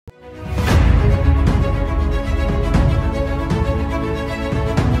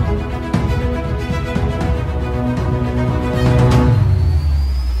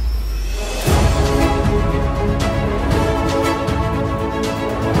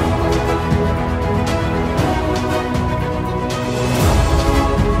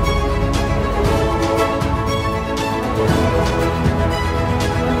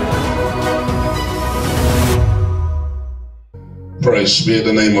Praise be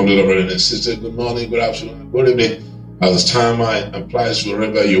the name of the Lord, brother and sister. Good morning, good afternoon, good evening. At this time, I applies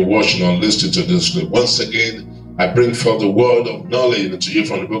wherever you're watching or listening to this clip. Once again, I bring forth the word of knowledge to you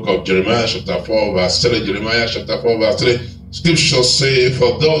from the book of Jeremiah, chapter 4, verse 3. Jeremiah, chapter 4, verse 3. Scripture say,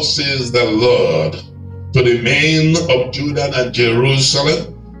 "For thus says the Lord to the men of Judah and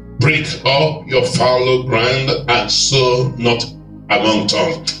Jerusalem, break up your fallow ground and sow not among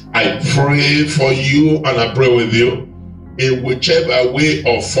thorns." I pray for you and I pray with you. In whichever way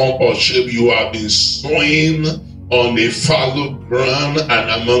or form or shape you have been sowing on the fallow ground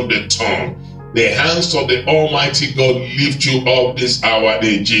and among the thorn, the hands of the Almighty God lift you up this hour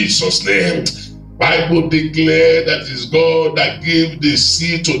in Jesus' name. Bible declare that it's God that gave the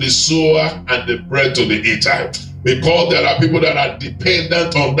seed to the sower and the bread to the eater. Because there are people that are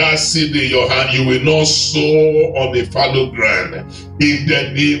dependent on that seed in your hand, you will not sow on the fallow ground in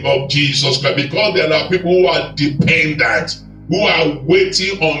the name of Jesus Christ. Because there are people who are dependent, who are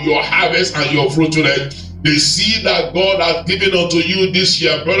waiting on your harvest and your fruit today. The seed that God has given unto you this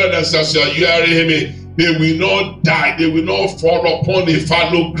year, brother and sister, you are hearing me. They will not die, they will not fall upon the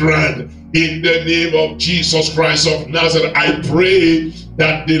fallow ground. In the name of Jesus Christ of Nazareth, I pray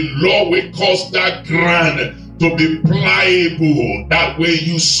that the Lord will cause that ground to be pliable, that when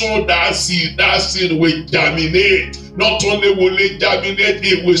you sow that seed will germinate. Not only will it germinate,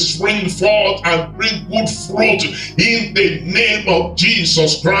 it will spring forth and bring good fruit in the name of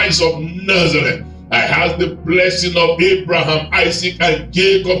Jesus Christ of Nazareth. I have the blessing of Abraham, Isaac, and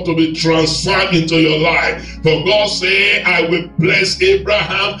Jacob to be transferred into your life. For God said, I will bless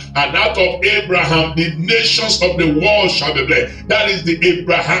Abraham, and out of Abraham, the nations of the world shall be blessed. That is the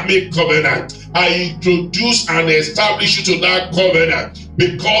Abrahamic covenant. I introduce and establish you to that covenant.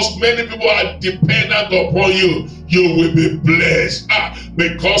 Because many people are dependent upon you, you will be blessed.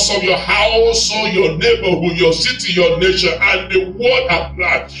 Because of your household, your neighborhood, your city, your nation, and the world at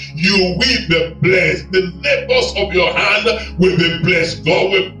large, you will be blessed. The labors of your hand will be blessed.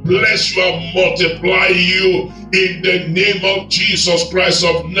 God will bless you and multiply you in the name of Jesus Christ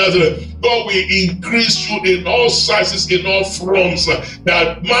of Nazareth. God will increase you in all sizes, in all fronts,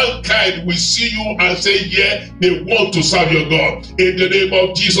 that mankind will see you and say, yeah, they want to serve your God. In the name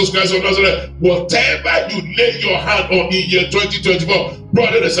of Jesus Christ of Nazareth, whatever you lay your hand on in year 2024,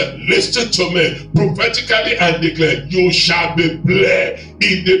 brother and sister, listen to me prophetically and declare, you shall be blessed.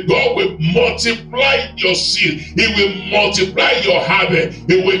 God will multiply your seed. He will multiply your harvest.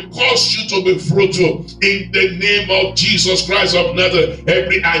 He will cause you to be fruitful in the name of Jesus Christ of Nazareth.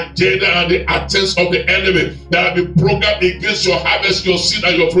 Every agenda and the attempts of the enemy that have been programmed against your harvest, your seed,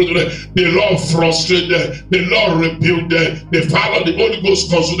 and your fruit, the Lord frustrate them. The Lord rebuke them. The fire of the Holy Ghost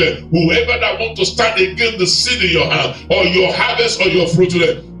consume them. Whoever that want to stand against the seed in your hand, or your harvest, or your fruit,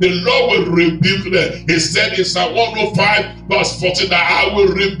 the Lord will rebuke them. He said in Psalm 105 verse 14 that I will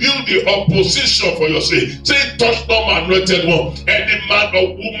rebuke the opposition for your sake. Say, touch not my anointed one. Any man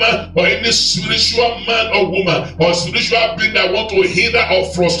or woman, or any spiritual man or woman, or spiritual being that want to hinder or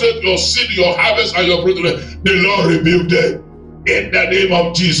frustrate your seed, your harvest, and your fruit, the Lord rebuke them. In the name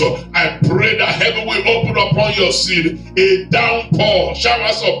of Jesus, I pray that heaven will open upon your seed, a downpour,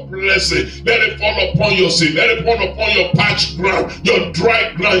 showers of blessing. Let it fall upon your seed. Let it fall upon your parched ground, your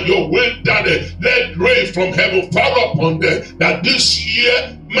dry ground, your wilderness. Let rain from heaven fall upon them. That this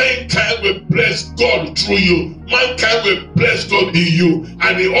year, mankind will bless God through you. Mankind will bless God in you,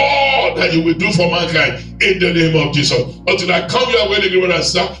 and in all that you will do for mankind. In the name of Jesus. Until I come your way, brother and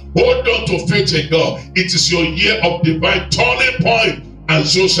sister, hold on to faith in God. It is your year of divine turning point, and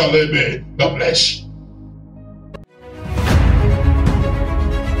so shall it be. God bless you.